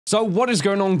So what is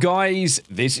going on, guys?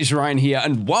 This is Ryan here,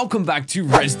 and welcome back to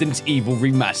Resident Evil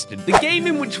Remastered, the game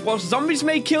in which while zombies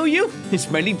may kill you, it's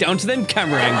mainly down to them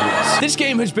camera angles. This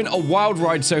game has been a wild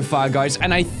ride so far, guys,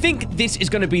 and I think this is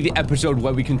going to be the episode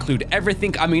where we conclude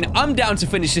everything. I mean, I'm down to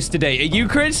finish this today. Are you,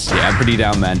 Chris? Yeah, I'm pretty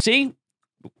down, man. See?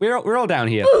 We're all down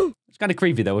here. It's kind of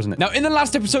creepy though, wasn't it? Now, in the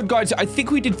last episode, guys, I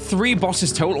think we did 3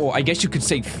 bosses total, or I guess you could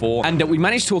say 4. And we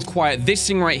managed to acquire this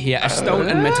thing right here, a stone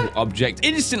and metal object.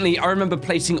 Instantly, I remember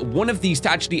placing one of these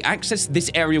to actually access this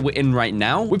area we're in right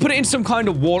now. We put it in some kind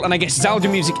of wall, and I guess Zelda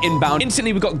music inbound.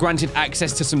 Instantly, we got granted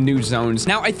access to some new zones.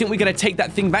 Now, I think we're going to take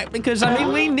that thing back because, I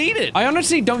mean, we need it. I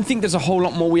honestly don't think there's a whole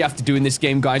lot more we have to do in this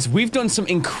game, guys. We've done some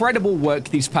incredible work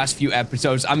these past few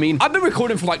episodes. I mean, I've been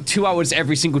recording for like 2 hours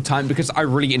every single time because I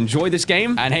really enjoy this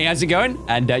game. And hey, how's it going?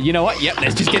 And you know what? Yep,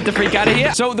 let's just get the freak out of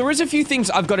here. So there is a few things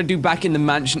I've got to do back in the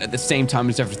mansion at the same time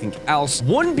as everything else.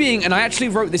 One being, and I actually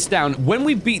wrote this down, when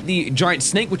we beat the giant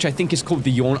snake, which I think is called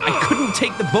the Yawn, I couldn't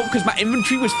take the book because my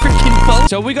inventory was freaking full.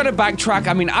 So we got to backtrack.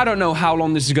 I mean, I don't know how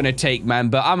long this is going to take, man,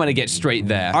 but I'm going to get straight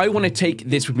there. I want to take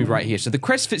this with me right here. So the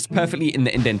crest fits perfectly in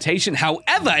the indentation.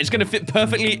 However, it's going to fit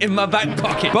perfectly in my back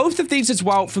pocket. Both of these as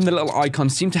well from the little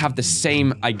icons seem to have the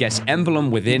same, I guess, emblem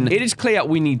within. It is clear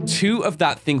we need 2 of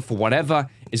that thing for whatever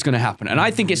is going to happen. And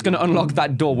I think it's going to unlock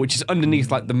that door, which is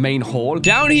underneath, like, the main hall.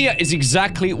 Down here is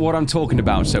exactly what I'm talking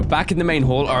about. So back in the main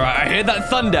hall, all right, I hear that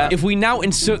thunder. If we now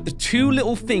insert the 2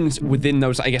 little things within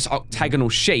those, I guess, octagonal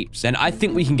shapes, then I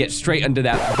think we can get straight under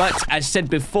that. But as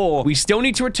said before, we still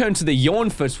need to return to the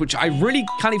Yawn first, which I really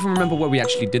can't even remember where we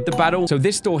actually did the battle. So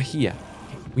this door here,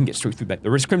 we can get straight through there.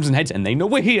 There is Crimson Heads, and they know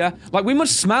we're here. Like, we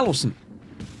must smell or something.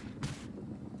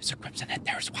 There's a Crimson Head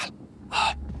there as well.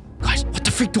 Guys, what the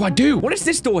freak do I do? What is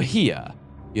this door here?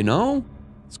 You know?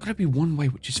 It's gotta be one way,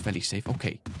 which is fairly safe.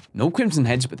 Okay. No Crimson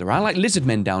Heads, but there are, like, lizard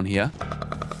men down here.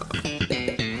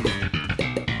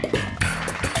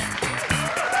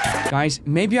 Guys,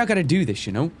 maybe I gotta do this,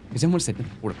 you know? Because everyone said,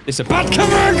 it's a bad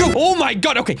camera angle! Oh my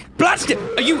god, okay. Blast it!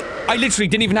 I literally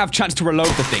didn't even have a chance to reload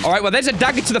the thing. All right, well, there's a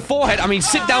dagger to the forehead. I mean,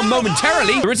 sit down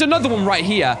momentarily. There is another one right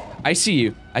here. I see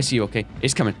you. I see you, okay.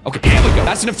 It's coming. Okay, here we go.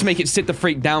 That's enough to make it sit the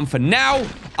freak down for now.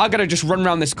 I gotta just run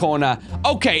around this corner.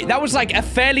 Okay, that was like a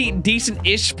fairly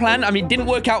decent-ish plan. I mean, didn't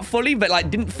work out fully, but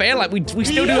like didn't fail. Like we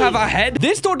still do have our head.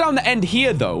 This door down the end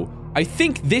here, though, I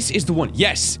think this is the one.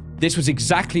 Yes. This was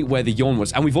exactly where the Yawn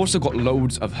was, and we've also got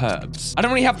loads of herbs. I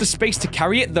don't really have the space to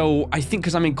carry it, though. I think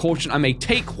because I'm in caution, I may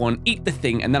take one, eat the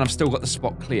thing, and then I've still got the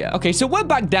spot clear. Okay, so we're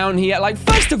back down here. Like,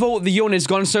 first of all, the Yawn is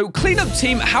gone, so cleanup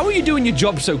team, how are you doing your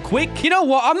job so quick? You know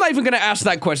what? I'm not even going to ask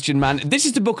that question, man. This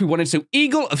is the book we wanted. So,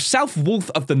 Eagle of South Wolf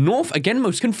of the North. Again,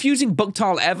 most confusing book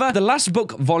title ever. The last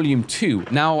book, volume 2.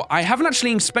 Now, I haven't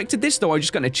actually inspected this, though. I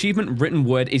just got an achievement. Written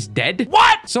word is dead.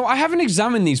 What? So, I haven't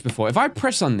examined these before. If I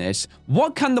press on this,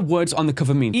 what can the words on the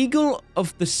cover mean? Eagle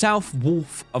of the South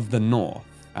Wolf of the North.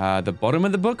 The bottom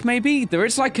of the book, maybe? There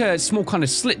is like a small kind of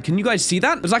slit. Can you guys see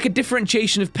that? There's like a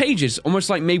differentiation of pages. Almost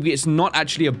like maybe it's not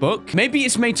actually a book. Maybe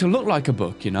it's made to look like a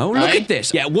book, you know? Look at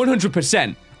this. Yeah,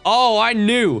 100%. Oh, I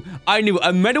knew.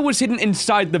 A medal was hidden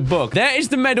inside the book. There is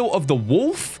the medal of the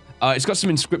wolf. It's got some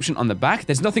inscription on the back.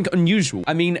 There's nothing unusual.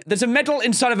 I mean, there's a medal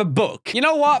inside of a book. You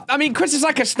know what? I mean, Chris is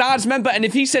like a STARS member, and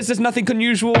if he says there's nothing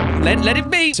unusual, let it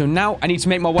be. So now I need to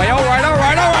make my way. All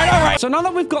right. So now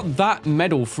that we've got that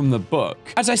medal from the book,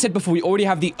 as I said before, we already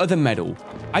have the other medal.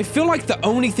 I feel like the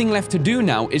only thing left to do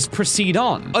now is proceed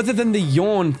on. Other than the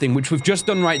Yawn thing, which we've just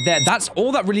done right there, that's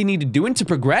all that really needed doing to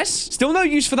progress. Still no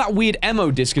use for that weird ammo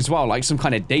disc as well, like some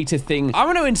kind of data thing. I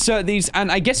want to insert these,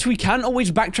 and I guess we can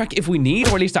always backtrack if we need,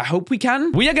 or at least I hope we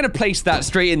can. We are going to place that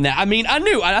straight in there. I mean, I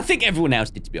knew, and I think everyone else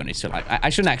did, to be honest, so like, I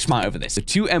shouldn't act smart over this. The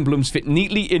 2 emblems fit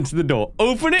neatly into the door.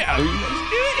 Open it.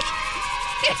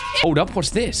 Hold up, what's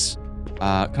this?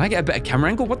 Can I get a better camera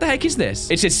angle? What the heck is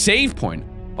this? It's a save point.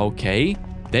 Okay.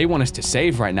 They want us to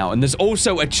save right now, and there's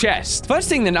also a chest. First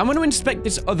thing then, I'm going to inspect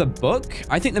this other book.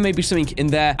 I think there may be something in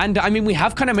there, and I mean, we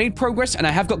have kind of made progress, and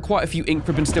I have got quite a few ink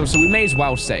ribbons still, so we may as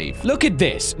well save. Look at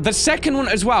this. The second one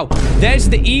as well. There's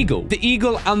the eagle. The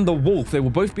eagle and the wolf. They were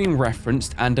both being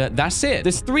referenced, and that's it.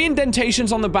 There's 3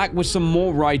 indentations on the back with some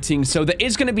more writing, so there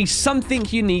is going to be something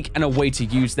unique and a way to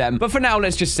use them. But for now,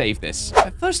 let's just save this.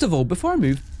 First of all, before I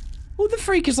move, who the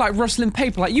freak is like rustling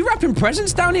paper? Like, you wrapping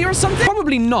presents down here or something?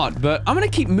 Probably not, but I'm gonna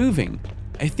keep moving.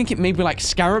 I think it may be like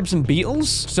scarabs and beetles.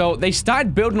 So they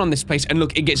started building on this place, and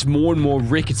look, it gets more and more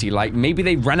rickety. Like, maybe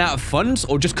they ran out of funds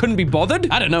or just couldn't be bothered.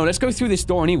 I don't know. Let's go through this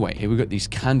door anyway. Here we got these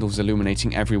candles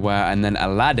illuminating everywhere, and then a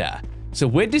ladder. So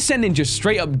we're descending just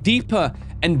straight up deeper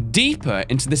and deeper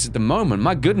into this at the moment.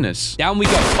 My goodness. Down we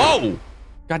go. Oh!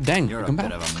 God dang. You're a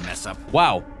bit of a mess up.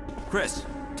 Wow. Chris,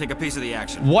 Take a piece of the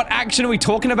action. What action are we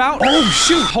talking about? Oh,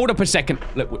 shoot. Hold up a second.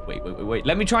 Wait.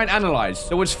 Let me try and analyze.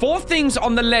 There was 4 things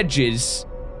on the ledges.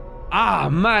 Ah,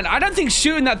 man. I don't think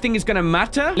shooting that thing is going to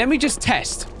matter. Let me just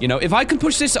test. You know, if I can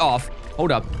push this off.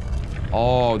 Hold up.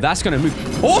 Oh, that's going to move.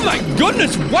 Oh, my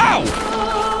goodness. Wow.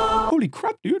 Holy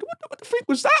crap, dude. What the freak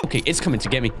was that? Okay, it's coming to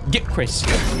get me. Get Chris.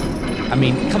 I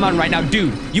mean, come on right now,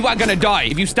 dude. You are gonna die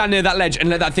if you stand near that ledge and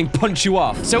let that thing punch you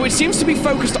off. So it seems to be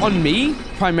focused on me,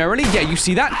 primarily. Yeah, you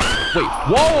see that? Wait,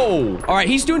 whoa. All right,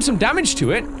 he's doing some damage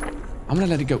to it. I'm gonna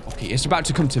let it go. Okay, it's about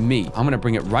to come to me. I'm gonna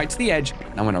bring it right to the edge,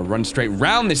 and I'm gonna run straight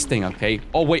round this thing, okay?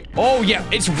 Oh, wait. Oh, yeah,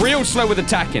 it's real slow with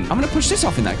attacking. I'm gonna push this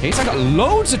off in that case. I got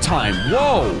loads of time.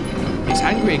 Whoa. It's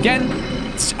angry again.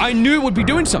 I knew it would be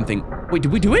doing something. Wait,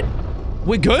 did we do it?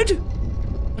 We're good?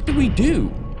 What did we do?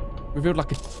 Revealed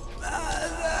like a...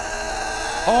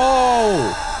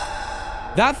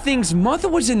 Oh! That thing's mother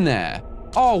was in there.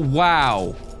 Oh,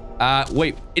 wow.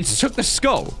 Wait, it took the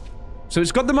skull. So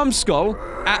it's got the mum's skull.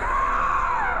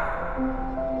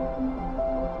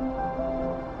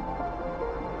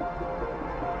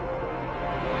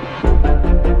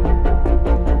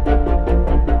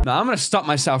 Nah, I'm gonna stop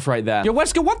myself right there. Yo,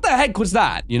 Wesker, what the heck was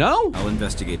that? You know? I'll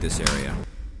investigate this area.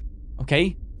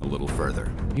 Okay. A little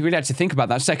further. He really had to think about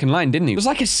that second line, didn't he? It was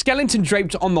like a skeleton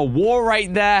draped on the wall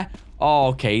right there. Oh,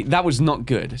 okay, that was not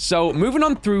good. So, moving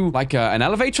on through, like, an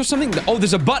elevator or something. Oh,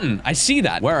 there's a button. I see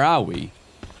that. Where are we?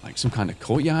 Like some kind of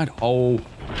courtyard?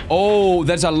 Oh,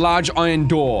 there's a large iron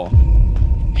door.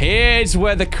 Here's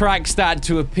where the cracks start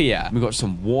to appear. We got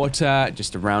some water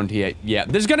just around here. Yeah,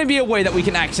 there's gonna be a way that we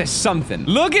can access something.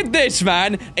 Look at this,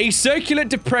 man. A circular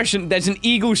depression. There's an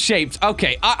eagle shaped.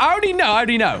 Okay, I already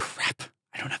know. Crap,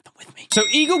 I don't have them with me. So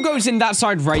eagle goes in that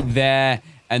side right there.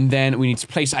 And then we need to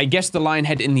place, I guess, the lion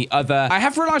head in the other. I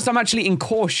have realized I'm actually in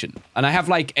caution. And I have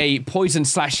like a poison /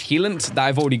 healant that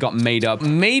I've already got made up.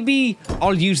 Maybe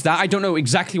I'll use that. I don't know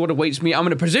exactly what awaits me. I'm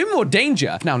gonna presume more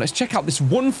danger. Now, let's check out this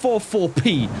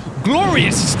 144p.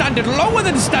 Glorious standard, lower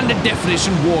than standard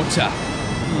definition water.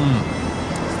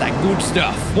 That good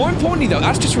stuff. More importantly, though,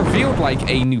 that's just revealed like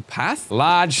a new path.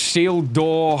 Large sealed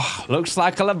door. Looks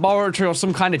like a laboratory or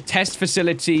some kind of test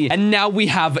facility. And now we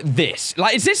have this.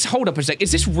 Like, is this, hold up a sec.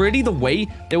 Is this really the way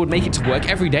they would make it to work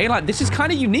every day? Like, this is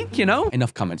kind of unique, you know?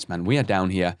 Enough comments, man. We are down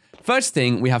here. First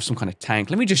thing, we have some kind of tank.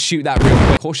 Let me just shoot that real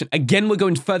quick. Caution. Again, we're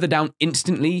going further down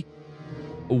instantly.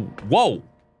 Oh, whoa.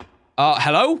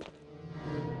 Hello?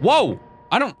 Whoa.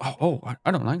 I don't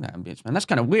like that ambience, man. That's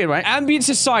kind of weird, right? Ambience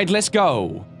aside, let's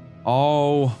go.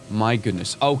 Oh my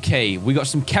goodness. Okay, we got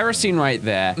some kerosene right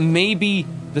there. Maybe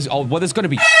there's, there's gonna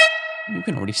be... You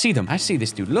can already see them. I see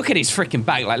this dude. Look at his freaking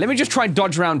back. Like, let me just try and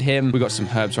dodge around him. We got some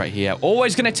herbs right here.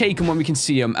 Always gonna take them when we can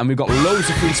see them. And we've got loads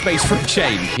of free space for a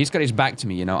chain. He's got his back to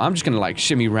me, you know? I'm just gonna, like,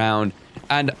 shimmy around.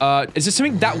 And, is there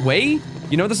something that way?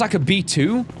 You know, there's like a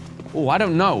B2. Oh, I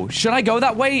don't know. Should I go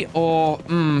that way? Or,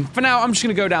 for now, I'm just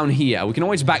gonna go down here. We can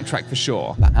always backtrack for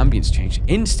sure. That ambience changed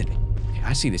instantly. Okay,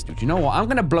 I see this dude. You know what? I'm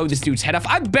gonna blow this dude's head off.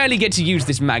 I barely get to use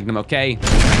this magnum, okay?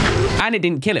 And it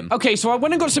didn't kill him. Okay, so I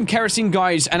went and got some kerosene,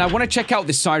 guys, and I want to check out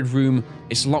this side room.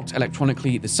 It's locked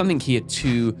electronically. There's something here,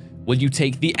 too. Will you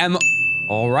take the M...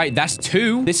 All right, that's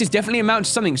 2. This is definitely a mount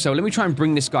to something, so let me try and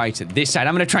bring this guy to this side.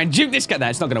 I'm gonna try and juke this guy.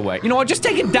 That's not gonna work. You know what? Just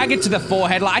take a dagger to the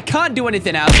forehead. Like, I can't do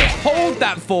anything else, so hold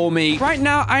that for me. Right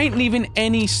now, I ain't leaving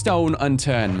any stone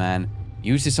unturned, man.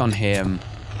 Use this on him.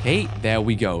 Okay, there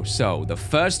we go. So, the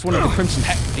first one of the Crimson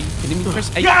Heck. Are you kidding me, Chris?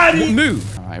 Hey,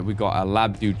 move! All right, we got a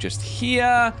lab dude just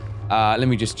here. Let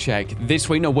me just check. This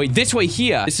way. No, wait, this way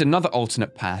here. This is another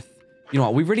alternate path. You know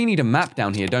what? We really need a map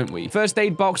down here, don't we? First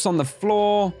aid box on the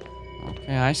floor.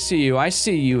 Okay, I see you. I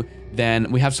see you.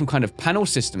 Then we have some kind of panel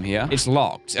system here. It's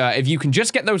locked. If you can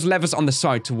just get those levers on the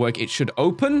side to work, it should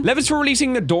open. Levers for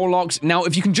releasing the door locks. Now,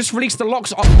 if you can just release the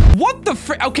locks... What the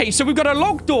frick? Okay, so we've got a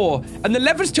locked door, and the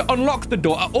levers to unlock the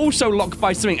door are also locked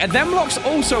by something. And them locks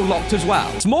also locked as well.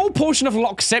 Small portion of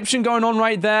lockception going on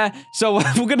right there. So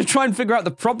we're going to try and figure out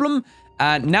the problem.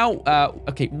 Now,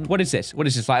 okay, what is this? What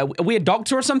is this? Like, are we a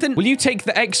doctor or something? Will you take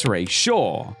the x-ray?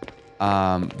 Sure.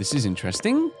 This is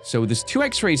interesting. So there's 2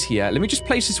 x-rays here. Let me just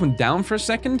place this one down for a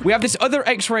second. We have this other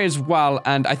x-ray as well.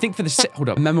 And I think for the hold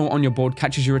up, memo on your board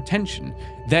catches your attention.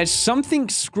 There's something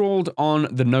scrawled on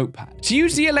the notepad. To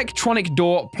use the electronic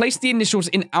door, place the initials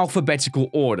in alphabetical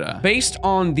order. Based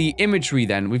on the imagery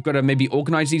then, we've got to maybe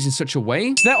organize these in such a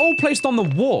way. So they're all placed on the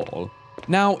wall.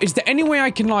 Now, is there any way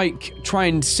I can, like, try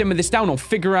and simmer this down or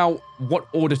figure out what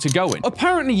order to go in?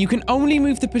 Apparently, you can only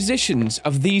move the positions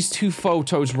of these 2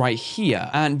 photos right here,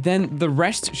 and then the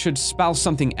rest should spell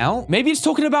something out. Maybe it's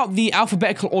talking about the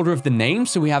alphabetical order of the names.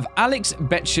 So we have Alex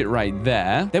Betshit right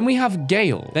there. Then we have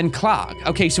Gail, then Clark.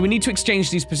 Okay, so we need to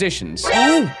exchange these positions.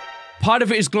 Oh! Part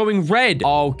of it is glowing red.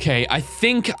 Okay, I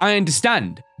think I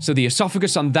understand. So the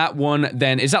esophagus on that one,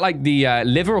 then is that like the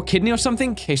liver or kidney or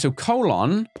something? Okay, so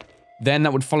colon. Then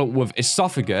that would follow up with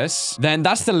esophagus. Then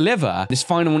that's the liver. This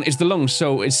final one is the lungs.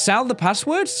 So is Sal the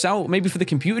password? Sal maybe for the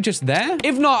computer just there?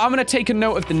 If not, I'm going to take a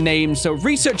note of the name. So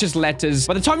researcher's letters.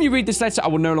 By the time you read this letter, I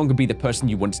will no longer be the person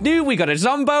you once knew. We got a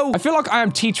Zombo. I feel like I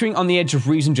am teetering on the edge of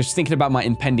reason just thinking about my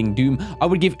impending doom. I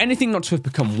would give anything not to have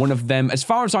become one of them. As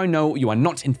far as I know, you are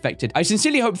not infected. I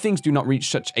sincerely hope things do not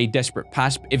reach such a desperate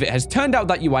pass. If it has turned out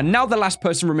that you are now the last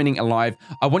person remaining alive,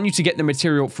 I want you to get the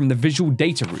material from the visual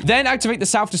data room. Then activate the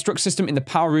self-destruct system in the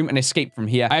power room and escape from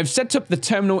here. I have set up the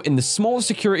terminal in the small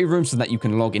security room so that you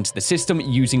can log into the system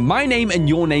using my name and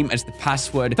your name as the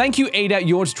password. Thank you, Ada.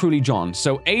 Yours truly, John.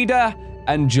 So Ada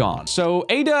and John. So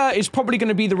Ada is probably going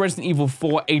to be the Resident Evil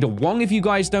 4 Ada Wong, if you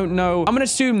guys don't know. I'm going to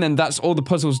assume then that's all the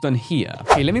puzzles done here.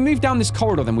 Okay, let me move down this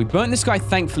corridor then. We burnt this guy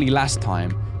thankfully last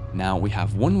time. Now we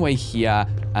have one way here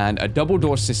and a double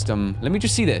door system. Let me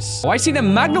just see this. Oh, I see the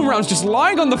Magnum rounds just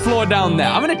lying on the floor down there.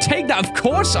 I'm going to take that. Of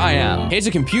course I am. Here's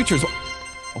a computer as well.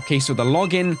 Okay, so the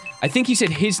login, I think he said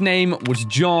his name was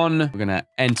John. We're gonna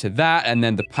enter that, and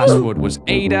then the password was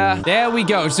Ada. There we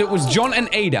go. So it was John and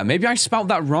Ada. Maybe I spelled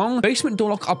that wrong. Basement door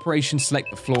lock operation, select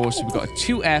the floor. So we've got a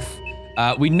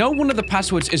 2F. We know one of the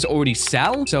passwords is already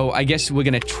Sal, so I guess we're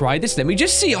gonna try this. Let me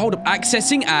just see. Hold up,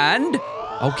 accessing, and...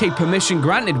 Okay, permission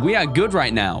granted. We are good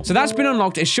right now. So that's been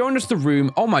unlocked. It's showing us the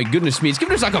room. Oh my goodness me. It's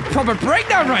giving us like a proper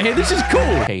breakdown right here. This is cool.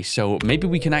 Okay, so maybe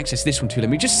we can access this one too. Let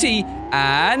me just see.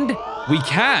 And we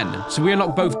can. So we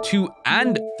unlock both 2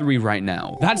 and 3 right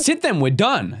now. That's it then. We're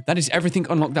done. That is everything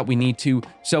unlocked that we need to.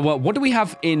 So what do we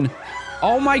have in...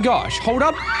 Oh my gosh. Hold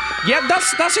up. Yeah,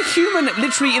 that's a human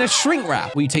literally in a shrink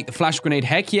wrap. Will you take the flash grenade?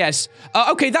 Heck yes.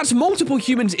 Okay, that's multiple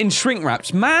humans in shrink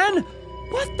wraps. Man...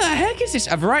 What the heck is this?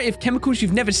 A variety of chemicals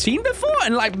you've never seen before?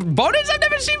 And like bodies I've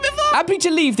never seen before? Happy to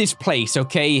leave this place,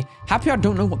 okay? Happy I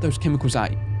don't know what those chemicals are.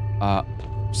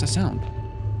 What's that sound?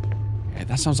 Okay,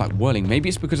 that sounds like whirling. Maybe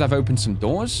it's because I've opened some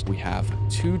doors. We have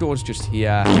 2 doors just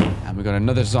here. And we got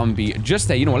another zombie just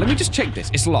there. You know what? Let me just check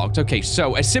this. It's locked. Okay,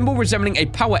 so a symbol resembling a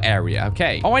power area.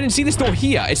 Okay. Oh, I didn't see this door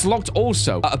here. It's locked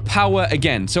also. A power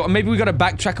again. So maybe we got to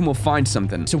backtrack and we'll find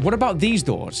something. So what about these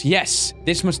doors? Yes,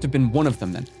 this must have been one of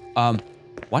them then.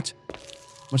 What?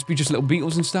 Must be just little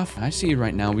beetles and stuff. I see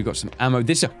right now. We got some ammo.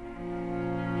 This.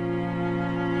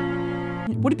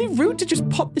 Would it be rude to just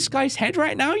pop this guy's head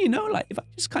right now? You know, like if I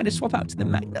just kind of swap out to the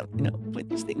Magnum, you know, with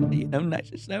this thing, you know, nice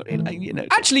and slowly, like, you know.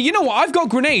 Actually, you know what? I've got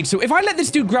grenades. So if I let this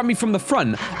dude grab me from the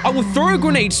front, I will throw a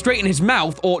grenade straight in his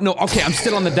mouth. Or no, okay, I'm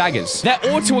still on the daggers. They're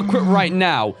auto-equipped right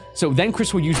now. So then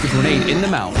Chris will use the grenade in the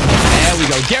mouth. There we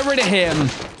go. Get rid of him.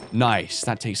 Nice.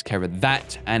 That takes care of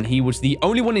that. And he was the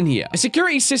only one in here. A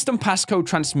security system passcode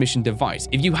transmission device.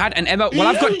 If you had an MO... Well,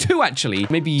 I've got 2, actually.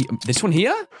 Maybe this one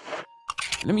here?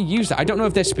 Let me use that. I don't know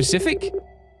if they're specific.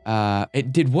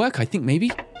 It did work, I think,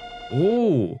 maybe.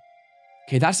 Oh.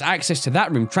 Okay, that's access to that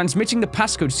room. Transmitting the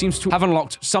passcode seems to have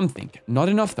unlocked something. Not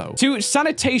enough, though. To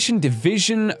Sanitation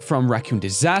Division from Raccoon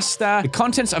Disaster. The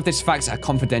contents of this fax are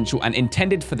confidential and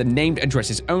intended for the named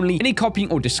addresses only. Any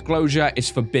copying or disclosure is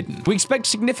forbidden. We expect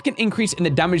significant increase in the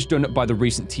damage done by the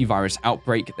recent T-virus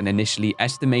outbreak than initially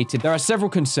estimated. There are several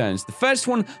concerns. The first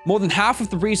one, more than half of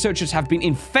the researchers have been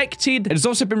infected. It has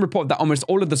also been reported that almost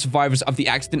all of the survivors of the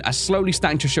accident are slowly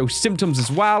starting to show symptoms as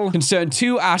well. Concern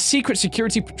 2, our secret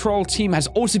security patrol team has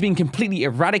also been completely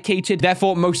eradicated.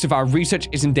 Therefore, most of our research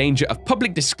is in danger of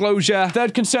public disclosure.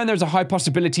 Third concern, there is a high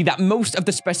possibility that most of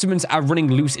the specimens are running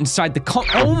loose inside the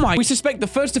Oh my. We suspect the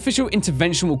first official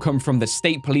intervention will come from the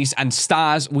state police and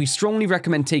STARS. We strongly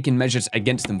recommend taking measures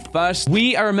against them first.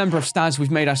 We are a member of STARS.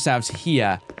 We've made ourselves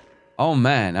here. Oh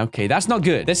man, okay, that's not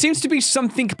good. There seems to be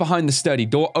something behind the sturdy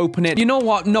door. Open it. You know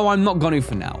what? No, I'm not going to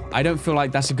for now. I don't feel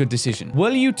like that's a good decision.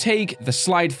 Will you take the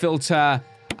slide filter?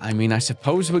 I mean, I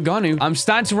suppose we're gonna. I'm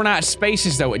starting to run out of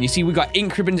spaces, though, and you see we got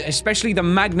ink ribbons, especially the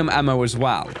Magnum ammo as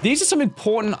well. These are some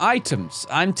important items.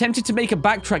 I'm tempted to make a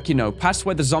backtrack, you know, past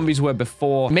where the zombies were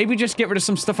before. Maybe just get rid of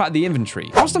some stuff out of the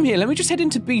inventory. Whilst I'm here, let me just head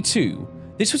into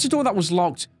B2. This was a door that was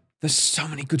locked There's so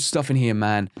many good stuff in here,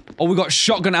 man. Oh, we got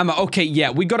shotgun ammo. Okay,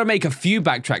 yeah, we got to make a few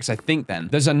backtracks, I think, then.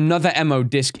 There's another ammo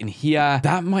disc in here.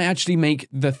 That might actually make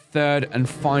the third and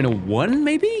final one,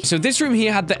 maybe? So this room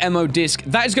here had the ammo disc.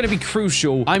 That is going to be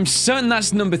crucial. I'm certain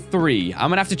that's number 3. I'm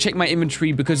going to have to check my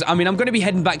inventory because, I mean, I'm going to be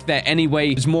heading back there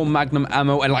anyway. There's more magnum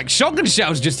ammo and, like, shotgun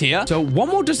shells just here. So what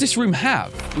more does this room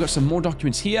have? We got some more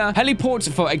documents here.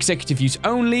 Heliports for executive use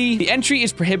only. The entry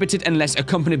is prohibited unless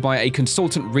accompanied by a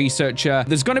consultant researcher.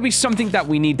 There's going to be something that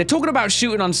we need. They're talking about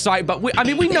shooting on sight, but I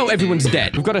mean, we know everyone's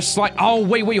dead. We've got a slide. Oh,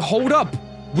 wait, hold up.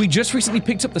 We just recently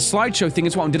picked up the slideshow thing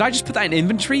as well. Did I just put that in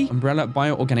inventory? Umbrella,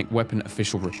 bioorganic weapon,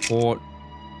 official report.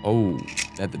 Oh,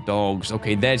 they're the dogs.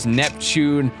 Okay, there's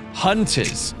Neptune,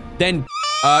 Hunters. Then,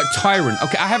 Tyrant.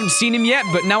 Okay, I haven't seen him yet,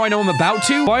 but now I know I'm about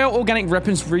to. Bioorganic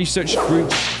weapons research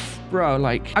group. Bro,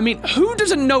 like, I mean, who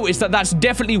doesn't notice that that's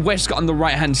definitely Westcott on the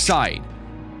right-hand side?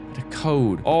 The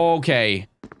code. Okay.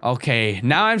 Okay,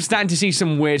 now I'm starting to see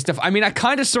some weird stuff. I mean, I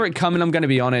kind of saw it coming, I'm going to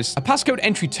be honest. A passcode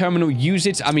entry terminal, use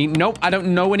it. I mean, nope, I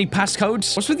don't know any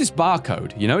passcodes. What's with this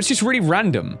barcode? You know, it's just really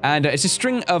random. And it's a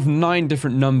string of 9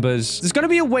 different numbers. There's going to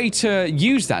be a way to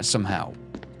use that somehow.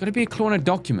 Got to be a claw on a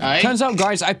document. Turns out,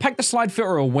 guys, I packed the slide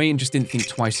filter away and just didn't think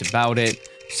twice about it.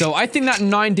 So I think that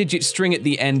 9-digit string at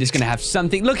the end is going to have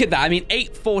something. Look at that. I mean,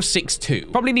 8462.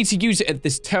 Probably need to use it at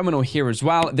this terminal here as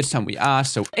well. This time we are.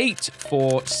 So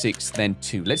 846, then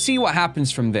 2. Let's see what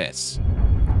happens from this.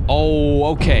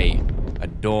 Oh, okay. A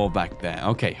door back there.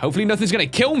 Okay. Hopefully nothing's going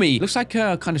to kill me. Looks like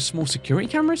a kind of small security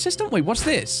camera system. Wait, what's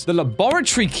this? The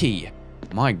laboratory key.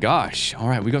 My gosh. All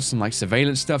right, we got some like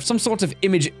surveillance stuff, some sort of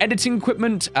image editing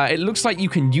equipment. It looks like you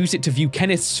can use it to view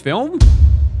Kenneth's film.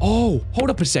 Oh, hold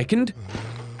up a second.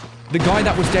 The guy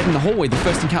that was dead in the hallway, the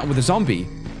first encounter with a zombie.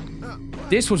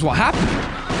 This was what happened.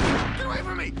 Get away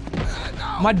from me.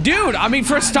 No. My dude, I mean,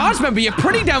 for a STARS member, you're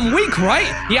pretty damn weak, right?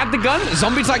 He had the gun,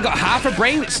 zombies like got half a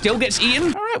brain, it still gets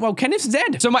eaten. All right, well, Kenneth's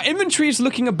dead. So my inventory is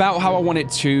looking about how I want it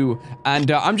to,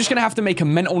 and I'm just gonna have to make a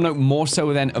mental note more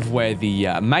so then of where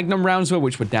the Magnum rounds were,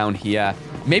 which were down here.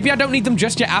 Maybe I don't need them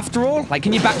just yet after all. Like,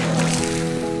 can you back...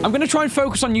 I'm going to try and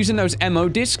focus on using those MO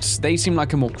discs. They seem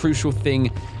like a more crucial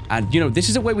thing. And, you know, this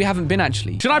is a way we haven't been,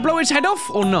 actually. Should I blow his head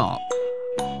off or not?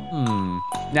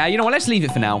 Now, you know what? Let's leave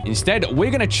it for now. Instead,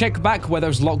 we're going to check back where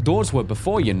those locked doors were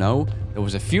before, you know. There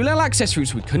was a few little access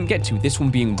routes we couldn't get to. This one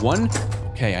being one.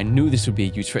 Okay, I knew this would be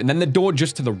a use for it. And then the door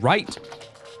just to the right.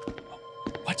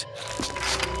 What?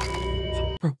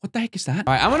 Bro, what the heck is that?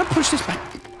 All right, I'm going to push this back.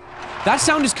 That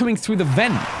sound is coming through the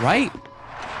vent, right?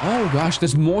 Oh gosh,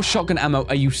 there's more shotgun ammo.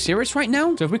 Are you serious right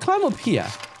now? So if we climb up here,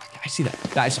 I see that.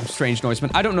 That is some strange noise, man.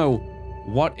 I don't know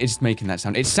what is making that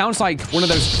sound. It sounds like one of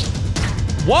those...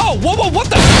 Whoa, whoa, whoa,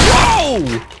 what the...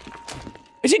 Whoa!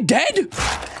 Is it dead?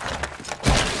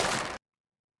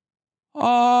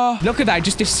 Look at that. It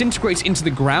just disintegrates into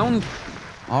the ground.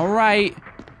 All right.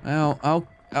 Well,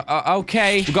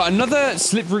 okay. We've got another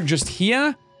slip route just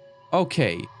here.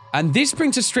 Okay. And this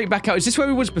brings us straight back out. Is this where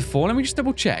we was before? Let me just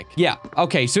double check. Yeah.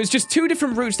 Okay, so it's just 2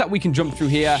 different routes that we can jump through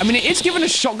here. I mean, it is giving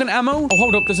us shotgun ammo. Oh,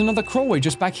 hold up. There's another crawlway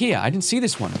just back here. I didn't see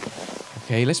this one.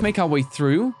 Okay, let's make our way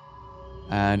through.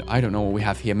 And I don't know what we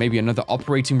have here. Maybe another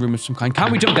operating room of some kind.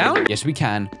 Can we jump down? Yes, we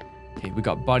can. Okay, we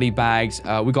got body bags.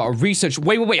 We got a research.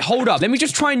 Wait. Hold up. Let me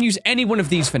just try and use any one of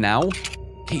these for now.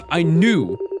 Okay, I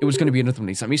knew it was going to be another one of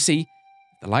these. Let me see.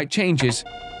 The light changes.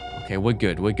 Okay, we're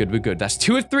good. That's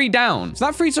 2 of 3 down. So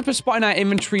that frees up a spot in our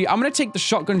inventory. I'm going to take the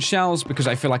shotgun shells because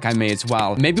I feel like I may as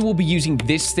well. Maybe we'll be using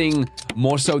this thing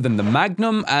more so than the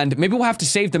Magnum, and maybe we'll have to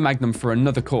save the Magnum for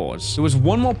another cause. There was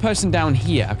one more person down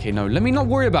here. Okay, no, let me not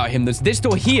worry about him. There's this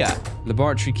door here.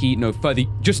 Laboratory key, no further.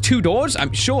 Just 2 doors?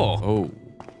 I'm sure. Oh,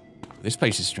 this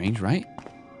place is strange, right?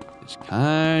 It's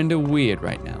kind of weird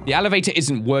right now. The elevator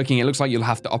isn't working. It looks like you'll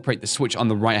have to operate the switch on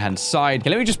the right-hand side.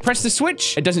 Okay, let me just press the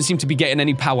switch. It doesn't seem to be getting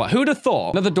any power. Who'd have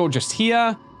thought? Another door just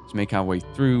here. Let's make our way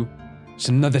through. It's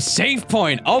another save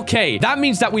point. Okay, that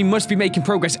means that we must be making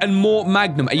progress and more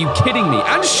Magnum. Are you kidding me?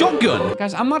 And shotgun.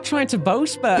 Guys, I'm not trying to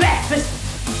boast, but...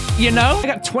 You know, I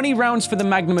got 20 rounds for the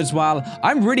Magnum as well.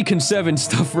 I'm really conserving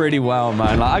stuff really well,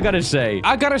 man. Like, I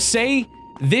gotta say,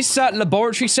 this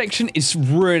laboratory section is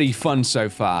really fun so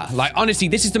far. Like, honestly,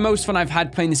 this is the most fun I've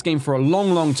had playing this game for a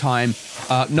long, long time.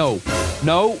 No.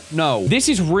 This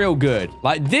is real good.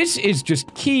 Like, this is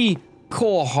just key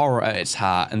core horror at its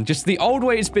heart, and just the old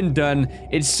way it's been done.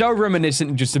 It's so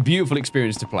reminiscent and just a beautiful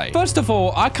experience to play. First of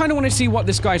all, I kind of want to see what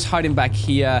this guy's hiding back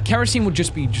here. Kerosene would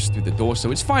just be through the door,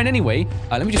 so it's fine anyway.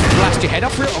 Let me just blast your head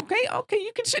off real. Okay,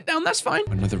 you can sit down. That's fine.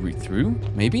 Another route through,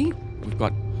 maybe. We've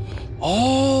got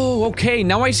Oh, okay.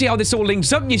 Now I see how this all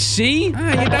links up, you see? Ah,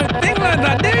 you don't think like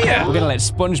that, do you? We're gonna let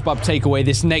SpongeBob take away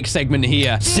this next segment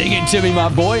here. Sing it to me, my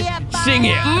boy. Sing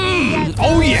it.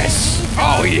 Oh, yes.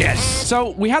 Oh, yes.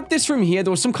 So we had this room here. There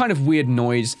was some kind of weird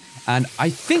noise. And I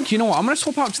think, you know what? I'm gonna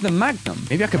swap out to the Magnum.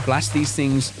 Maybe I could blast these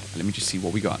things. Let me just see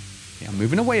what we got. Okay, I'm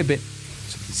moving away a bit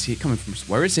so we can see it coming from us.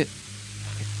 Where is it?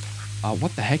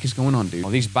 What the heck is going on, dude? Oh,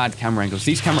 these bad camera angles.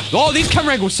 These camera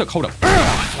angles suck. Hold up.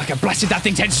 Like I blasted that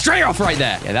thing's head straight off right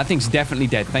there. Yeah, that thing's definitely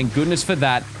dead. Thank goodness for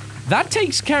that. That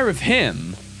takes care of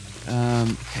him.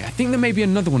 Okay, I think there may be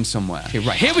another one somewhere. Okay,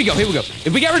 right. Here we go. Here we go.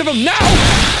 If we get rid of them now,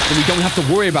 then we don't have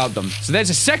to worry about them. So there's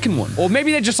a second one. Or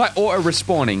maybe they're just like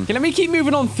auto-respawning. Okay, let me keep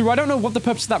moving on through. I don't know what the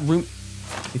purpose of that room...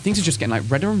 Okay, things are just getting like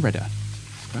redder and redder.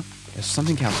 Well, there's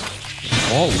something else.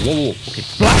 Oh, whoa. Okay,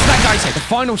 blast that guy's head. The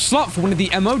final slot for one of the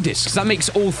MO discs. That makes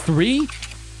all 3?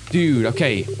 Dude,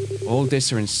 okay. All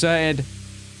discs are inserted.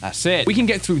 That's it. We can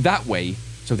get through that way.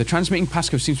 So the transmitting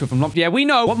passcode seems to have unlocked. Yeah, we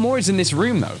know. What more is in this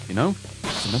room, though? You know?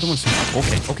 There's another one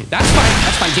somewhere. Okay. That's fine.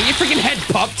 That's fine. Get your freaking head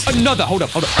popped. Another. Hold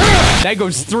up. There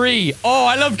goes 3. Oh,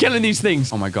 I love killing these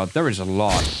things. Oh, my God. There is a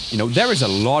lot. You know, there is a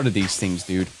lot of these things,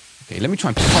 dude. Okay, let me try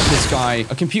and pop this guy.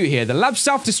 A computer here. The lab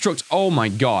self-destruct. Oh, my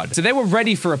God. So they were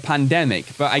ready for a pandemic,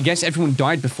 but I guess everyone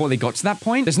died before they got to that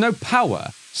point. There's no power.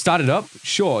 Start it up?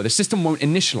 Sure, the system won't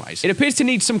initialize. It appears to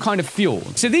need some kind of fuel.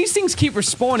 So these things keep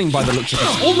respawning by the looks of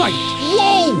this. Oh my...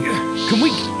 Whoa! Can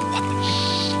we... What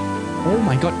the... Oh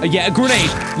my God. Yeah, a grenade.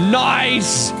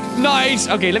 Nice! Nice!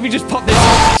 Okay, let me just pop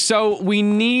this. So we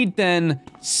need then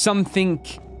something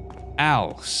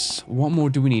else. What more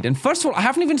do we need? And first of all, I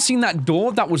haven't even seen that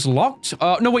door that was locked.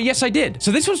 No, wait, yes, I did.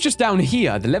 So this was just down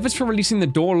here. The levers for releasing the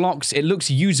door locks. It looks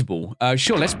usable.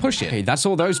 Sure, let's push it. Okay, that's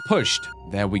all those pushed.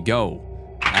 There we go.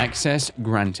 Access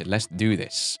granted. Let's do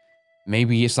this.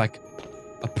 Maybe it's like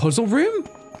a puzzle room?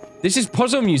 This is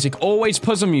puzzle music. Always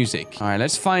puzzle music. All right,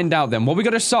 let's find out then. What we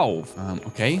got to solve?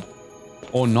 Okay.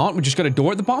 Or not. We just got a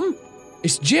door at the bottom?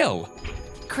 It's Jill.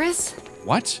 Chris?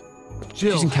 What?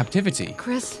 Jill. She's in captivity.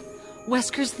 Chris?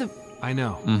 Wesker's the... I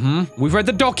know. Mm-hmm. We've read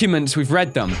the documents. We've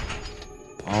read them.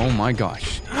 Oh my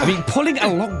gosh. I mean, pulling a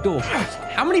locked door.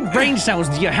 How many brain cells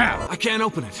do you have? I can't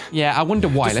open it. Yeah, I wonder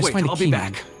why. Just Let's wait, find a I'll key. be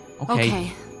back.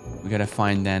 Okay. We gotta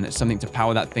find then something to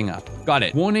power that thing up. Got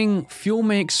it. Warning, fuel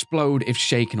may explode if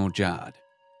shaken or jarred.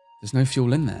 There's no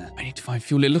fuel in there. I need to find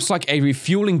fuel. It looks like a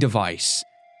refueling device.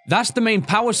 That's the main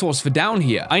power source for down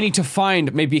here. I need to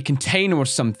find maybe a container or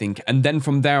something, and then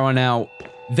from there on out,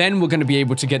 then we're going to be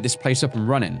able to get this place up and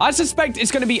running. I suspect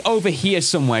it's going to be over here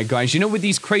somewhere, guys. You know, with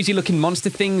these crazy looking monster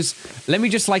things, let me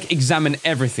just like examine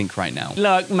everything right now.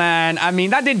 Look, man, I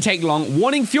mean, that didn't take long.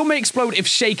 Warning, fuel may explode if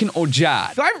shaken or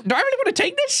jarred. Do I really want to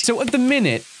take this? So at the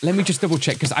minute, let me just double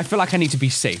check because I feel like I need to be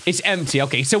safe. It's empty.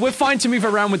 Okay, so we're fine to move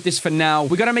around with this for now.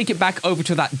 We got to make it back over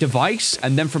to that device.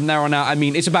 And then from there on out, I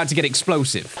mean, it's about to get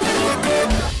explosive.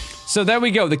 So there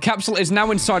we go. The capsule is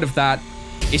now inside of that.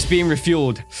 It's being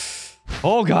refueled.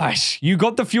 Oh gosh, you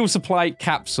got the fuel supply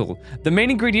capsule. The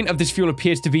main ingredient of this fuel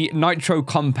appears to be nitro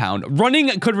compound. Running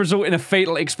could result in a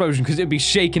fatal explosion because it'd be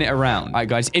shaking it around. All right,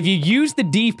 guys, if you use the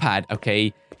D-pad,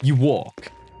 okay, you walk.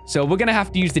 So we're gonna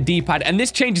have to use the D-pad, and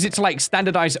this changes it to like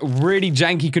standardized, really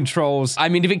janky controls. I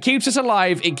mean, if it keeps us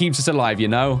alive, it keeps us alive, you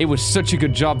know? It was such a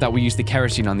good job that we used the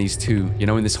kerosene on these two, you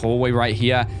know, in this hallway right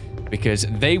here, because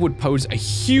they would pose a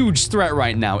huge threat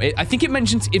right now. I think it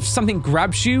mentions if something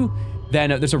grabs you, then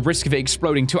there's a risk of it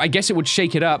exploding too. I guess it would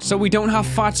shake it up. So we don't have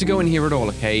far to go in here at all,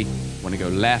 okay? Want to go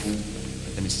left,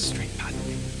 then it's a straight path.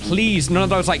 Please, none of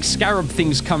those like scarab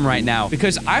things come right now,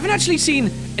 because I haven't actually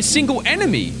seen a single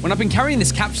enemy when I've been carrying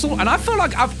this capsule, and I feel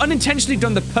like I've unintentionally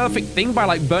done the perfect thing by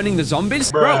like burning the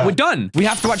zombies. Bro, we're done. We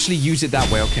have to actually use it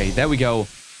that way. Okay, there we go.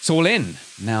 It's all in.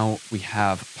 Now we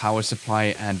have power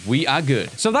supply and we are good.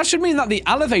 So that should mean that the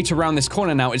elevator around this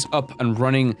corner now is up and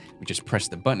running. We just press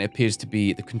the button. It appears to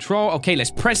be the control. Okay, let's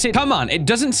press it. Come on. It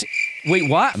doesn't... Wait,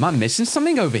 what? Am I missing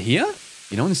something over here?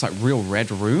 You know, in this like real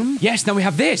red room? Yes, now we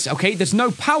have this. Okay, there's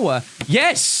no power.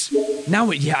 Yes.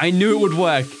 Now yeah, I knew it would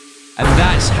work. And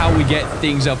that's how we get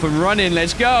things up and running.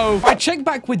 Let's go. I checked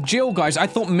back with Jill, guys. I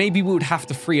thought maybe we would have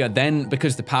to free her then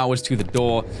because the power was to the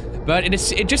door. But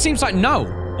it just seems like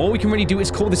no. All we can really do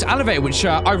is call this elevator, which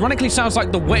ironically sounds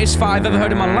like the wettest fart I've ever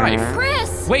heard in my life.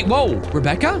 Chris! Wait, whoa.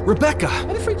 Rebecca? Rebecca!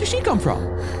 Where the freak did she come from?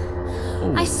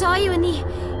 Oh. I saw you in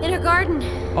her garden.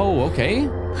 Oh, okay.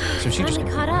 So she just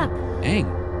caught up. Dang.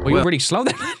 Well, you're really slow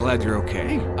then. Glad you're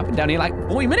okay. I've been down here like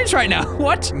 40 minutes right now.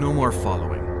 What? No more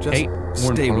following. Just hey,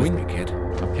 stay with me, kid.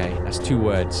 Okay, that's 2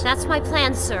 words. That's my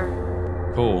plan,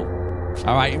 sir. Cool.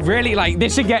 All right, really, like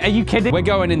this again? Are you kidding? We're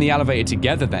going in the elevator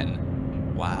together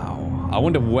then. Wow. I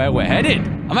wonder where we're headed.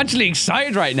 I'm actually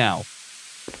excited right now.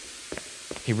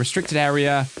 Okay, restricted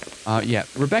area. Yeah,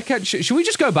 Rebecca, should we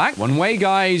just go back? One way,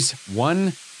 guys.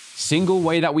 One single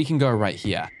way that we can go right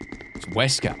here. It's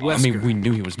Wesker. I mean, we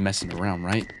knew he was messing around,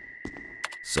 right?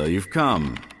 So you've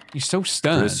come. He's so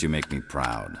stern. Chris, you make me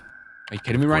proud. Are you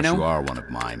kidding me right now? You are one of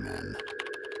my men.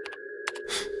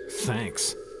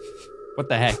 Thanks. What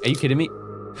the heck? Are you kidding me?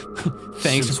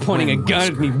 Thanks for pointing a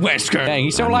gun at me, Wesker. Dang,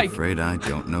 he's so I'm like... afraid I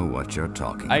don't know what you're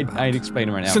talking about. I'd explain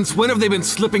it right now. Since when have they been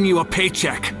slipping you a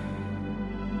paycheck?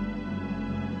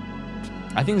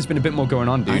 I think there's been a bit more going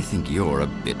on, dude. I think you're a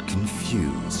bit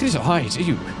confused. These are eyes,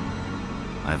 ew.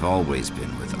 I've always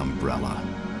been with Umbrella.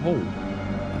 Oh.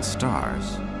 And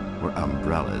stars were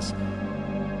umbrellas.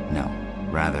 No,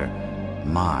 rather,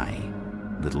 my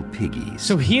little piggies.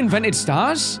 So he invented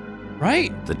stars?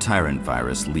 Right? The Tyrant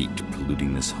virus leaked,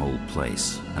 polluting this whole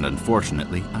place. And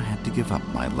unfortunately, I had to give up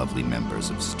my lovely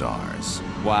members of stars.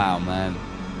 Wow, man.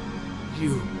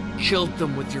 You killed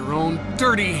them with your own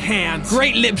dirty hands.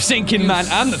 Great lip syncing, man.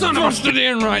 And thrust it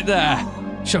in right there.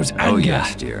 Shows anger. Oh,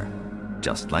 yes, dear.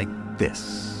 Just like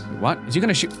this. What? Is he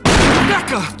gonna shoot?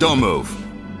 Rebecca! Don't move.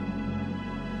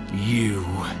 You.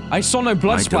 I saw no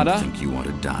blood splatter. I don't think you want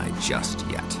to die just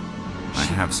yet. I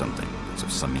have something that's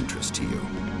of some interest to you.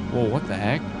 Whoa, what the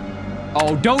heck?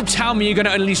 Oh, don't tell me you're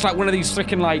gonna unleash like one of these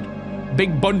freaking like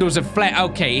big bundles of flesh.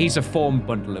 Okay, he's a formed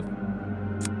bundle of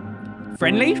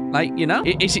friendly, like, you know?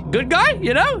 Is it good guy,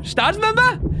 you know? Stars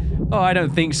member? Oh, I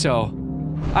don't think so.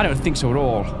 I don't think so at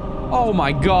all. Oh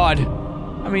my god.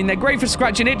 I mean, they're great for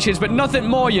scratching itches, but nothing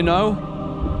more, you know?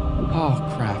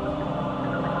 Oh, crap.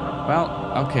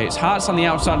 Well, okay, it's hearts on the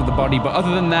outside of the body, but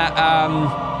other than that,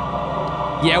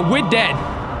 yeah, we're dead.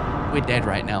 We're dead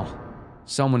right now.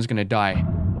 Someone's gonna die.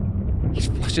 He's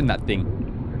flushing that thing.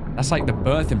 That's like the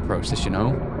birthing process, you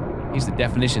know? He's the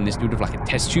definition, this dude, of like a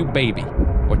test tube baby.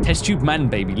 Or test tube man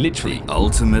baby, literally. The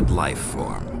ultimate life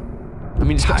form. I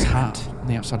mean, it's got his heart on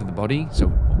the outside of the body,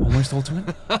 so almost ultimate.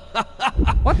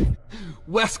 What?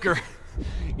 Wesker,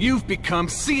 you've become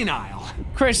senile.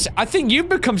 Chris, I think you've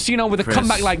become senile with a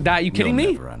comeback like that. Are you kidding me?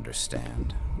 You'll never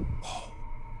understand.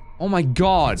 Oh my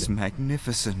god. It's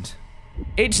magnificent.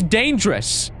 It's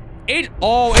dangerous. It's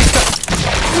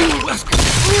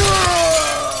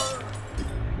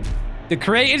the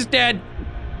creator's dead.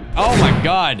 Oh my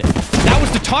god. That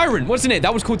was the Tyrant, wasn't it?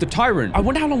 That was called the Tyrant. I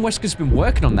wonder how long Wesker's been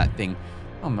working on that thing.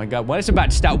 Oh my god, well, it's about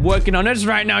to start working on us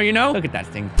right now, you know? Look at that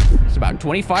thing. It's about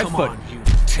 25 Come foot. on, you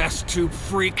test tube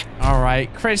freak. All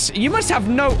right, Chris, you must have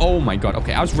no... Oh my god,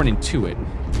 okay, I was running to it.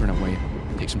 Run away.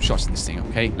 Take some shots at this thing,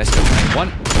 okay? Let's go. 1,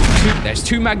 2. There's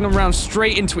 2 Magnum rounds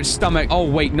straight into its stomach. Oh,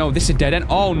 wait, no, this is a dead end.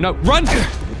 Oh, no. Run!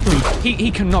 3. He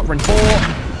cannot run. 4,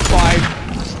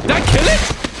 5. Did I kill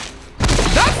it?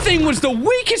 That thing was the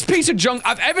weakest piece of junk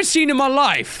I've ever seen in my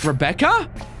life. Rebecca?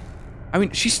 I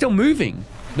mean, she's still moving.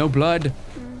 No blood.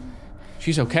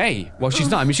 She's okay. Well, she's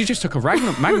not. I mean, she just took a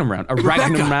Magnum round. A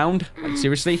Magnum round? Like,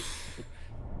 seriously?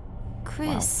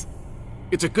 Chris. Wow.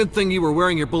 It's a good thing you were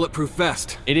wearing your bulletproof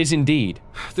vest. It is indeed.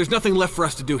 There's nothing left for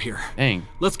us to do here. Dang.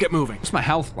 Let's get moving. What's my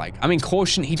health like? I mean,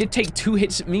 caution, he did take 2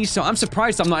 hits at me, so I'm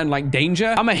surprised I'm not in, like,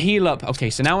 danger. I'm a heal up. Okay,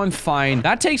 so now I'm fine.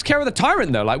 That takes care of the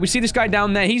Tyrant, though. Like, we see this guy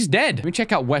down there. He's dead. Let me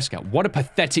check out Wesker. What a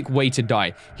pathetic way to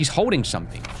die. He's holding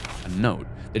something. A note.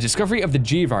 The discovery of the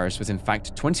G virus was in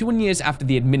fact 21 years after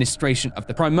the administration of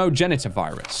the primogenitor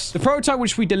virus. The prototype,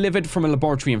 which we delivered from a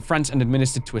laboratory in France and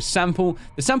administered to a sample,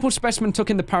 the sample specimen took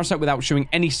in the parasite without showing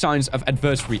any signs of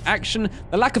adverse reaction.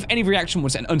 The lack of any reaction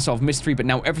was an unsolved mystery, but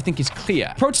now everything is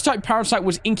clear. Prototype parasite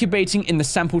was incubating in the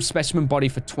sample specimen body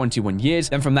for 21 years.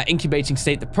 Then from that incubating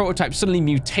state, the prototype suddenly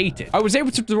mutated. I was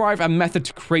able to derive a method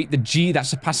to create the G that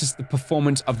surpasses the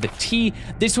performance of the T.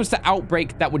 This was the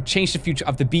outbreak that would change the future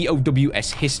of the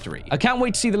BOWS history. I can't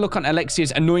wait to see the look on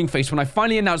Alexia's annoying face when I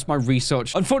finally announce my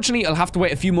research. Unfortunately, I'll have to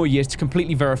wait a few more years to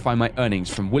completely verify my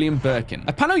earnings. From William Birkin.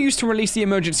 A panel used to release the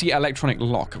emergency electronic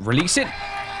lock. Release it?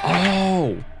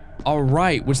 Oh, all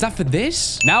right. Was that for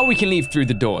this? Now we can leave through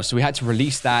the door. So we had to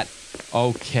release that.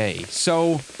 Okay,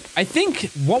 so I think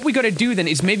what we got to do then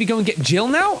is maybe go and get Jill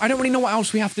now. I don't really know what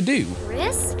else we have to do.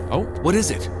 Chris? Oh, What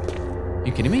is it?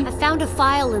 you kidding me? I found a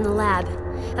file in the lab.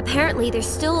 Apparently, there's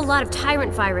still a lot of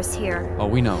Tyrant virus here. Oh,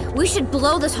 we know. We should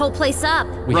blow this whole place up.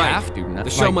 We Right. have to. The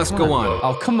show must go on.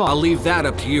 Oh, come on. I'll leave that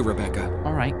up to you, Rebecca.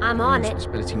 All right. I'm on it.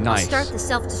 Responsibility. I'll Nice. start the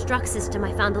self-destruct system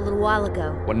I found a little while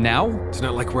ago. What now? It's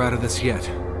not like we're out of this yet.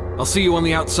 I'll see you on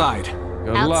the outside.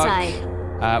 Good Outside.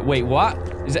 luck. Wait, what?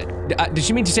 Is that? Did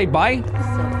she mean to say bye?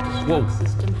 Whoa.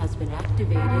 System has been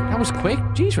activated. That was quick.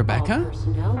 Jeez, Rebecca. All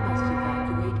personnel must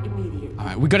evacuate immediately. All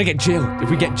right, we gotta get Jill. If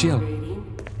we get Jill.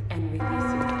 And releasing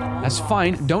all That's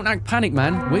fine. Don't act panic,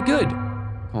 man. We're good.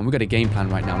 Come on, we got a game plan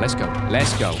right now. Let's go.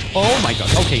 Let's go. Oh my god.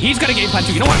 Okay, he's got a game plan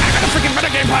too. You know what? I got a freaking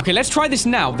better game plan. Okay, let's try this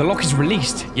now. The lock is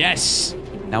released. Yes.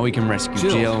 Now we can rescue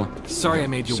Jill. Sorry I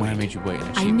made you wait.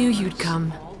 I knew you'd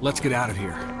come. Let's get out of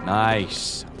here.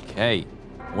 Nice. Okay.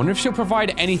 I wonder if she'll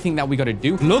provide anything that we got to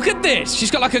do. Look at this.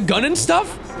 She's got like a gun and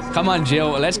stuff. Come on,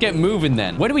 Jill. Let's get moving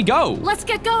then. Where do we go? Let's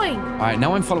get going. All right,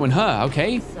 now I'm following her.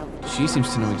 Okay. She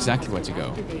seems to know exactly where to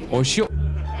go. Or she'll...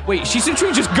 Wait, she's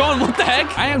literally just gone. What the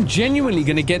heck? I am genuinely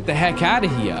going to get the heck out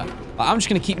of here. I'm just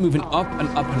going to keep moving up and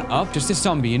up and up. Just this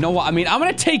zombie. You know what? I mean, I'm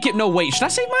going to take it. No, wait. Should I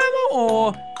save my ammo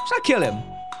or should I kill him?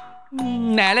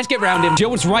 Nah, let's get around him.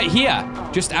 Jill was right here.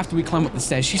 Just after we climb up the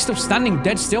stairs. She's still standing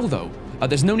dead still, though.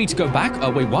 There's no need to go back.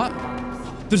 Oh, wait, what?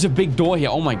 There's a big door here.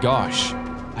 Oh, my gosh.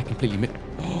 I completely missed.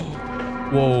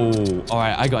 Whoa. All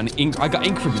right, I got ink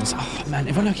ribbons. Oh, man,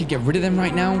 if only I could get rid of them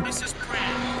right now.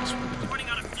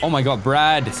 Oh, my God,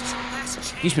 Brad.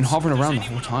 He's been hovering around the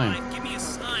whole time.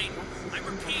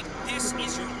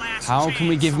 How can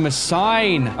we give him a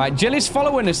sign? All right, Jill is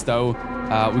following us, though.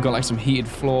 We got like some heated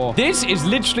floor. This is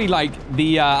literally like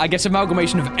the, I guess,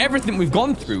 amalgamation of everything we've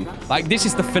gone through. Like, this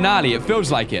is the finale. It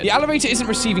feels like it. The elevator isn't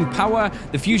receiving power.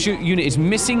 The fuse unit is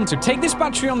missing. So take this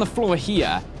battery on the floor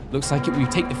here. Looks like we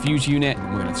take the fuse unit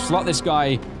and we're going to slot this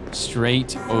guy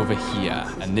straight over here.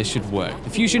 And this should work. The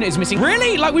fuse unit is missing.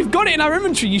 Really? Like, we've got it in our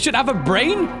inventory. You should have a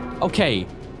brain? Okay.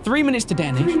 3 minutes to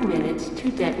detonation. 3 minutes to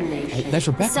detonation. Oh, there's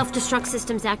Rebecca. Self-destruct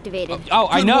system's activated. Oh,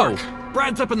 I know.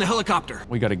 Brad's up in the helicopter.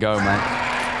 We gotta go,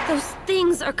 man. Those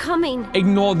things are coming.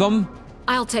 Ignore them.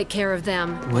 I'll take care of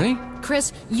them. Really?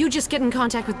 Chris, you just get in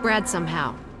contact with Brad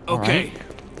somehow. Okay.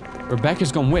 Right.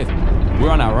 Rebecca's gone with. We're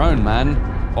on our own, man.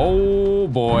 Oh,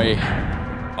 boy.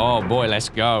 Oh, boy, let's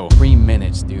go. 3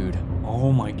 minutes, dude.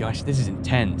 Oh, my gosh. This is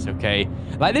intense, okay?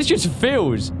 Like, this just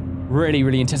feels really,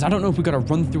 really intense. I don't know if we gotta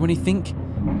run through anything.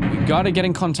 We gotta get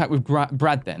in contact with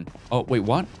Brad then. Oh, wait,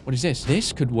 what? What is this?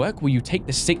 This could work. Will you take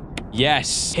the stick?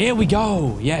 Yes. Here we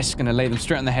go. Yes, gonna lay them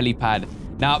straight on the helipad.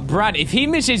 Now, Brad, if he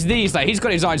misses these, like, he's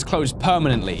got his eyes closed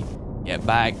permanently. Get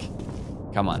back.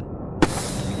 Come on.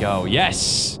 Here we go.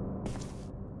 Yes.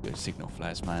 Good signal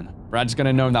flares, man. Brad's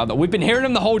gonna know now that we've been hearing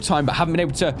him the whole time, but haven't been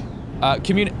able to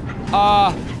communicate.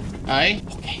 Hi.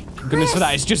 Okay. Goodness for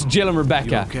that. It's just Jill and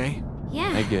Rebecca. You okay?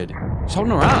 Yeah. They're good. She's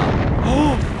holding around.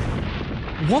 Oh.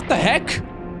 What the heck?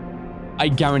 I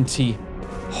guarantee.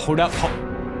 Hold up.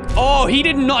 Oh, he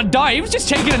did not die. He was just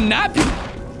taking a nap.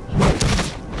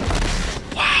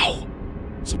 Wow.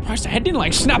 Surprised the head didn't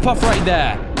like snap off right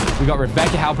there. We got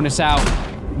Rebecca helping us out.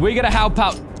 We gotta help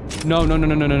out. No.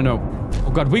 Oh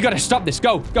god, we gotta stop this.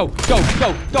 Go.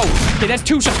 Okay, there's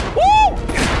 2 shots. Woo!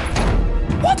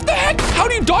 What the heck? How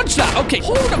do you dodge that? Okay,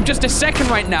 hold up just a second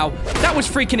right now. That was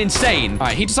freaking insane. All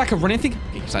right, he just like a running thing.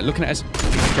 Okay, he's like looking at us.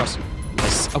 Trust.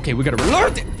 Yes. Okay, we gotta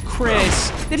reload it.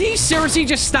 Chris, did he seriously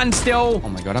just stand still? Oh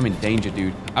my god, I'm in danger,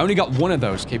 dude. I only got one of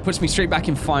those. Okay, puts me straight back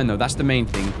in fine though. That's the main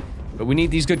thing. But we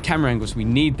need these good camera angles. We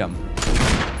need them.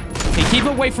 Okay, keep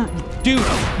away from... Dude,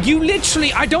 you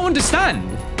literally... I don't understand.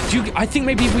 I think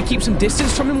maybe if we keep some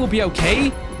distance from him, we'll be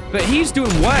okay. But he's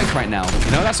doing work right now.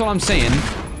 You know, that's all I'm saying.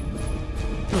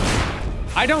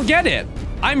 I don't get it.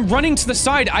 I'm running to the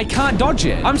side. I can't dodge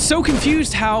it. I'm so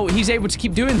confused how he's able to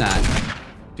keep doing that.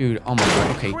 Dude, oh my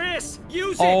god, okay. Chris,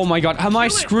 use oh it. my god, am I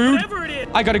screwed?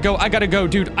 I gotta go,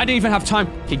 dude. I didn't even have time.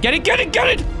 Okay, get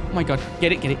it! Oh my god,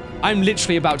 get it. I'm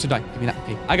literally about to die. Give me that,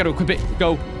 okay. I gotta equip it.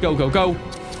 Go. Okay,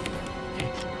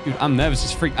 dude, I'm nervous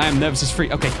as freak. I am nervous as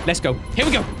freak. Okay, let's go. Here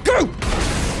we go. Go!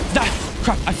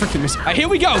 Crap, I freaking missed. Here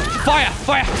we go. Fire.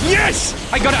 Yes!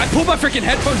 I got it. I pulled my freaking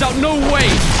headphones out. No way.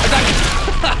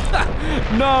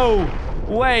 No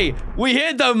way. We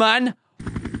hit though, man.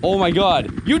 Oh my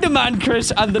god. You demand,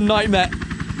 Chris, and the nightmare.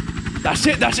 That's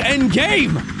it. That's end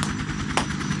game.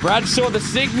 Brad saw the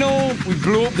signal. We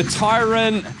blew up the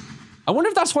tyrant. I wonder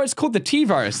if that's why it's called the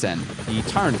T-virus then. The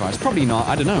tyrant virus. Probably not.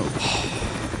 I don't know.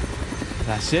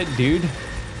 That's it, dude.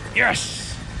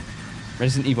 Yes.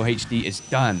 Resident Evil HD is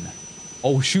done.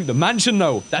 Oh, shoot. The mansion,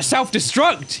 though. That's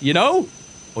self-destruct, you know?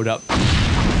 Hold up.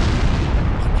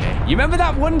 Okay. You remember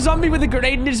that one zombie with a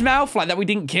grenade in his mouth? Like that we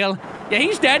didn't kill? Yeah,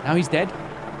 he's dead. Now he's dead.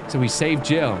 So we saved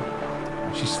Jill.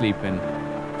 She's sleeping.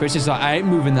 Chris is like, I ain't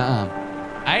moving that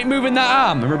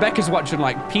arm. And Rebecca's watching,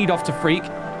 like, peed off to freak.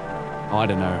 Oh, I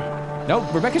don't know.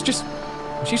 Nope, Rebecca's just...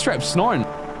 She's straight up snoring.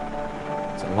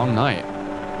 It's a long night.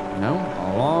 You know?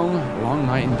 A long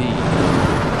night indeed.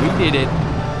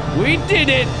 We did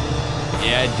it.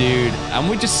 Yeah, dude. And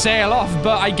we just sail off,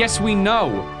 but I guess we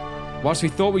know. Whilst we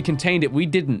thought we contained it, we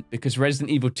didn't, because Resident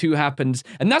Evil 2 happens.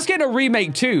 And that's getting a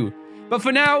remake too. But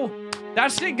for now,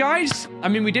 that's it, guys. I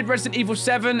mean, we did Resident Evil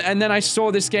 7, and then I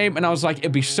saw this game, and I was like,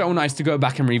 it'd be so nice to go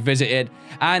back and revisit it.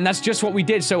 And that's just what we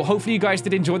did. So hopefully you guys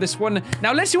did enjoy this one.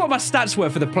 Now, let's see what my stats were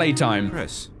for the playtime.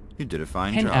 Chris, you did a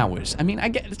fine 10 job. hours. I mean, I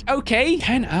get okay.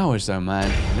 10 hours, though,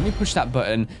 man. Let me push that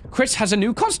button. Chris has a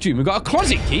new costume. We've got a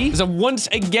closet key. There's a once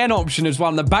again option as well,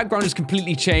 and the background is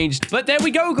completely changed. But there we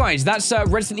go, guys. That's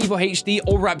Resident Evil HD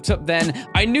all wrapped up then.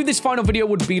 I knew this final video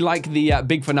would be like the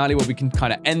big finale where we can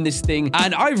kind of end this thing.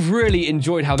 And I really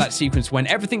enjoyed how that sequence went.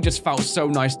 Everything just felt so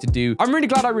nice to do. I'm really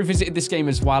glad I revisited this game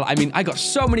as well. I mean, I got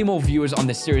so many more viewers on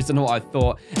this series than what I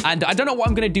thought. And I don't know what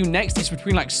I'm going to do next. It's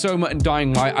between like Soma and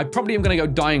Dying Light. I probably am going to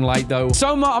go Dying Light, though.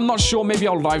 Soma, I'm not sure. Maybe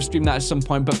I'll live stream that at some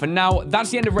point. But for now, that's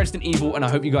the end of Resident Evil, and I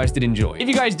hope you guys did enjoy. If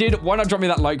you guys did, why not drop me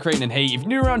that like rating? And hey, if you're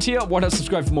new around here, why not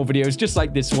subscribe for more videos just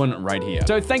like this one right here?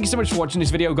 So thank you so much for watching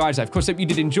this video, guys. I of course hope you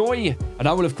did enjoy, and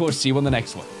I will of course see you on the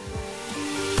next one.